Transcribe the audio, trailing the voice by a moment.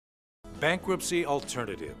Bankruptcy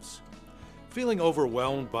alternatives. Feeling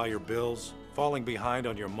overwhelmed by your bills? Falling behind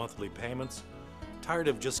on your monthly payments? Tired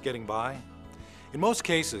of just getting by? In most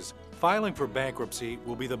cases, filing for bankruptcy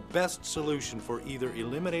will be the best solution for either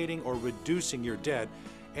eliminating or reducing your debt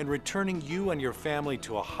and returning you and your family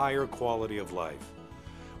to a higher quality of life.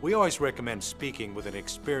 We always recommend speaking with an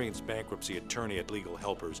experienced bankruptcy attorney at Legal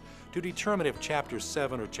Helpers to determine if Chapter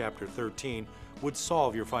 7 or Chapter 13 would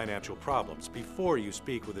solve your financial problems before you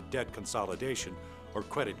speak with a debt consolidation or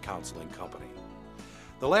credit counseling company.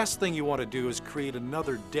 The last thing you want to do is create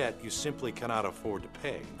another debt you simply cannot afford to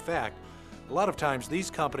pay. In fact, a lot of times these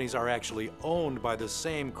companies are actually owned by the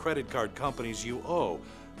same credit card companies you owe.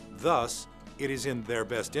 Thus, it is in their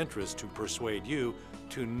best interest to persuade you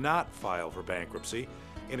to not file for bankruptcy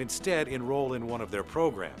and instead enroll in one of their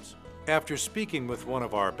programs. After speaking with one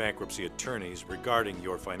of our bankruptcy attorneys regarding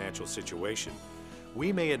your financial situation,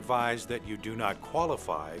 we may advise that you do not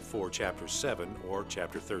qualify for Chapter 7 or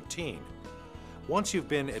Chapter 13. Once you've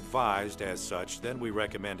been advised as such, then we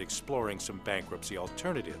recommend exploring some bankruptcy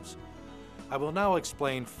alternatives. I will now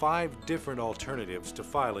explain 5 different alternatives to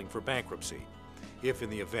filing for bankruptcy, if in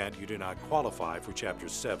the event you do not qualify for Chapter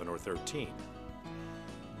 7 or 13.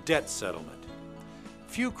 Debt settlement.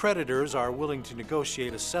 Few creditors are willing to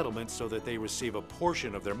negotiate a settlement so that they receive a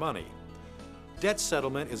portion of their money. Debt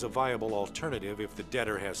settlement is a viable alternative if the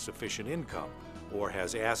debtor has sufficient income or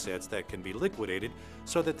has assets that can be liquidated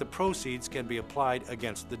so that the proceeds can be applied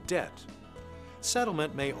against the debt.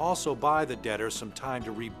 Settlement may also buy the debtor some time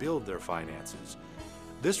to rebuild their finances.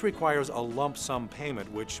 This requires a lump sum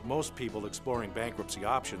payment which most people exploring bankruptcy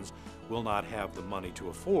options will not have the money to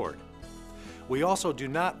afford. We also do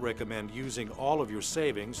not recommend using all of your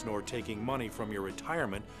savings nor taking money from your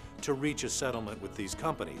retirement to reach a settlement with these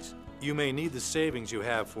companies. You may need the savings you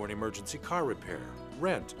have for an emergency car repair,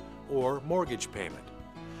 rent, or mortgage payment.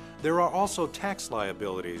 There are also tax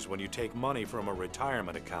liabilities when you take money from a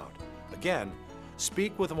retirement account. Again,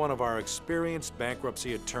 speak with one of our experienced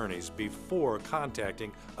bankruptcy attorneys before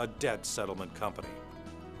contacting a debt settlement company.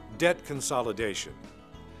 Debt consolidation.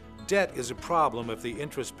 Debt is a problem if the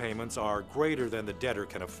interest payments are greater than the debtor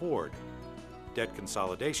can afford. Debt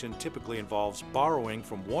consolidation typically involves borrowing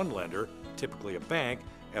from one lender, typically a bank,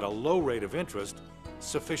 at a low rate of interest,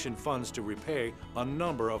 sufficient funds to repay a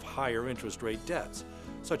number of higher interest rate debts,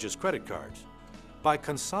 such as credit cards. By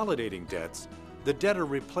consolidating debts, the debtor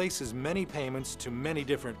replaces many payments to many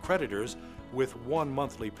different creditors with one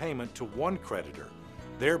monthly payment to one creditor,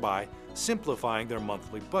 thereby simplifying their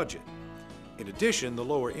monthly budget. In addition, the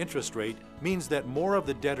lower interest rate means that more of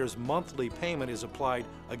the debtor's monthly payment is applied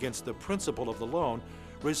against the principal of the loan,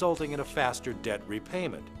 resulting in a faster debt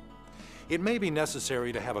repayment. It may be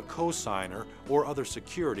necessary to have a cosigner or other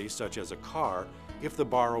security, such as a car, if the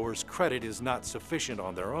borrower's credit is not sufficient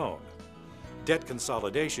on their own. Debt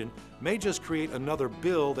consolidation may just create another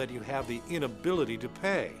bill that you have the inability to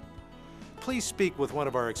pay. Please speak with one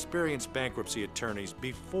of our experienced bankruptcy attorneys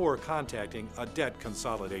before contacting a debt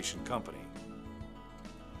consolidation company.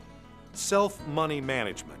 Self-money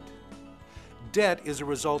management. Debt is a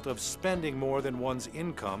result of spending more than one's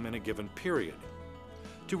income in a given period.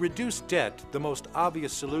 To reduce debt, the most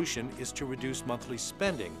obvious solution is to reduce monthly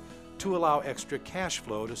spending to allow extra cash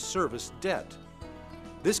flow to service debt.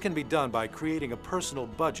 This can be done by creating a personal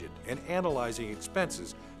budget and analyzing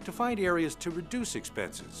expenses to find areas to reduce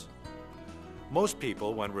expenses. Most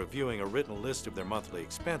people, when reviewing a written list of their monthly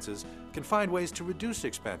expenses, can find ways to reduce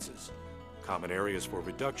expenses. Common areas for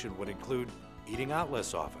reduction would include eating out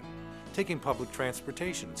less often, taking public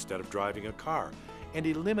transportation instead of driving a car, and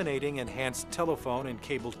eliminating enhanced telephone and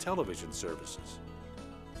cable television services.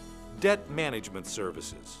 Debt management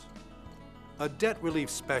services. A debt relief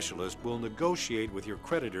specialist will negotiate with your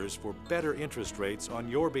creditors for better interest rates on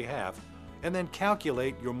your behalf and then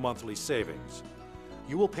calculate your monthly savings.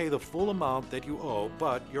 You will pay the full amount that you owe,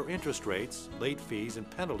 but your interest rates, late fees, and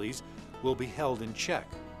penalties will be held in check.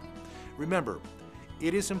 Remember,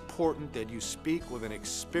 it is important that you speak with an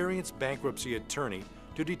experienced bankruptcy attorney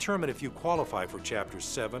to determine if you qualify for Chapter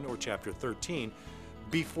 7 or Chapter 13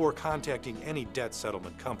 before contacting any debt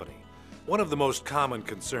settlement company. One of the most common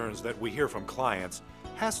concerns that we hear from clients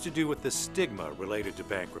has to do with the stigma related to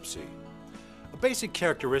bankruptcy. A basic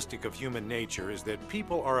characteristic of human nature is that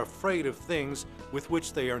people are afraid of things with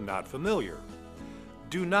which they are not familiar.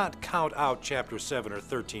 Do not count out Chapter 7 or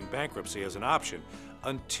 13 bankruptcy as an option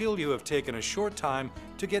until you have taken a short time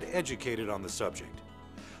to get educated on the subject.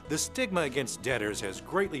 The stigma against debtors has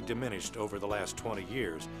greatly diminished over the last 20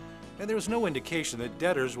 years, and there is no indication that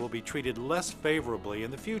debtors will be treated less favorably in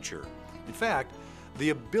the future. In fact, the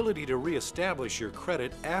ability to reestablish your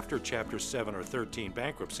credit after Chapter 7 or 13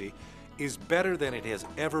 bankruptcy is better than it has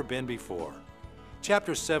ever been before.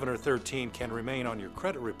 Chapter 7 or 13 can remain on your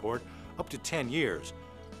credit report up to 10 years,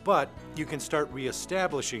 but you can start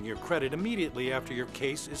reestablishing your credit immediately after your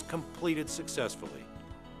case is completed successfully.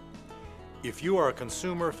 If you are a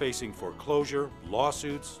consumer facing foreclosure,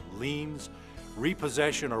 lawsuits, liens,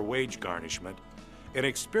 repossession, or wage garnishment, an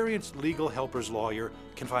experienced legal helper's lawyer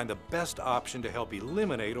can find the best option to help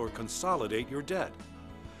eliminate or consolidate your debt.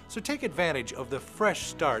 So take advantage of the fresh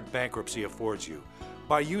start bankruptcy affords you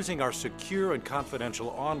by using our secure and confidential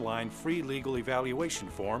online free legal evaluation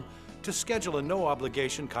form to schedule a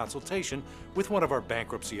no-obligation consultation with one of our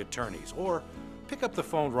bankruptcy attorneys, or pick up the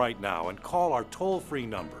phone right now and call our toll-free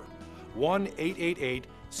number,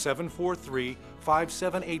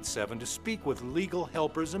 1-888-743-5787 to speak with legal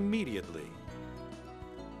helpers immediately.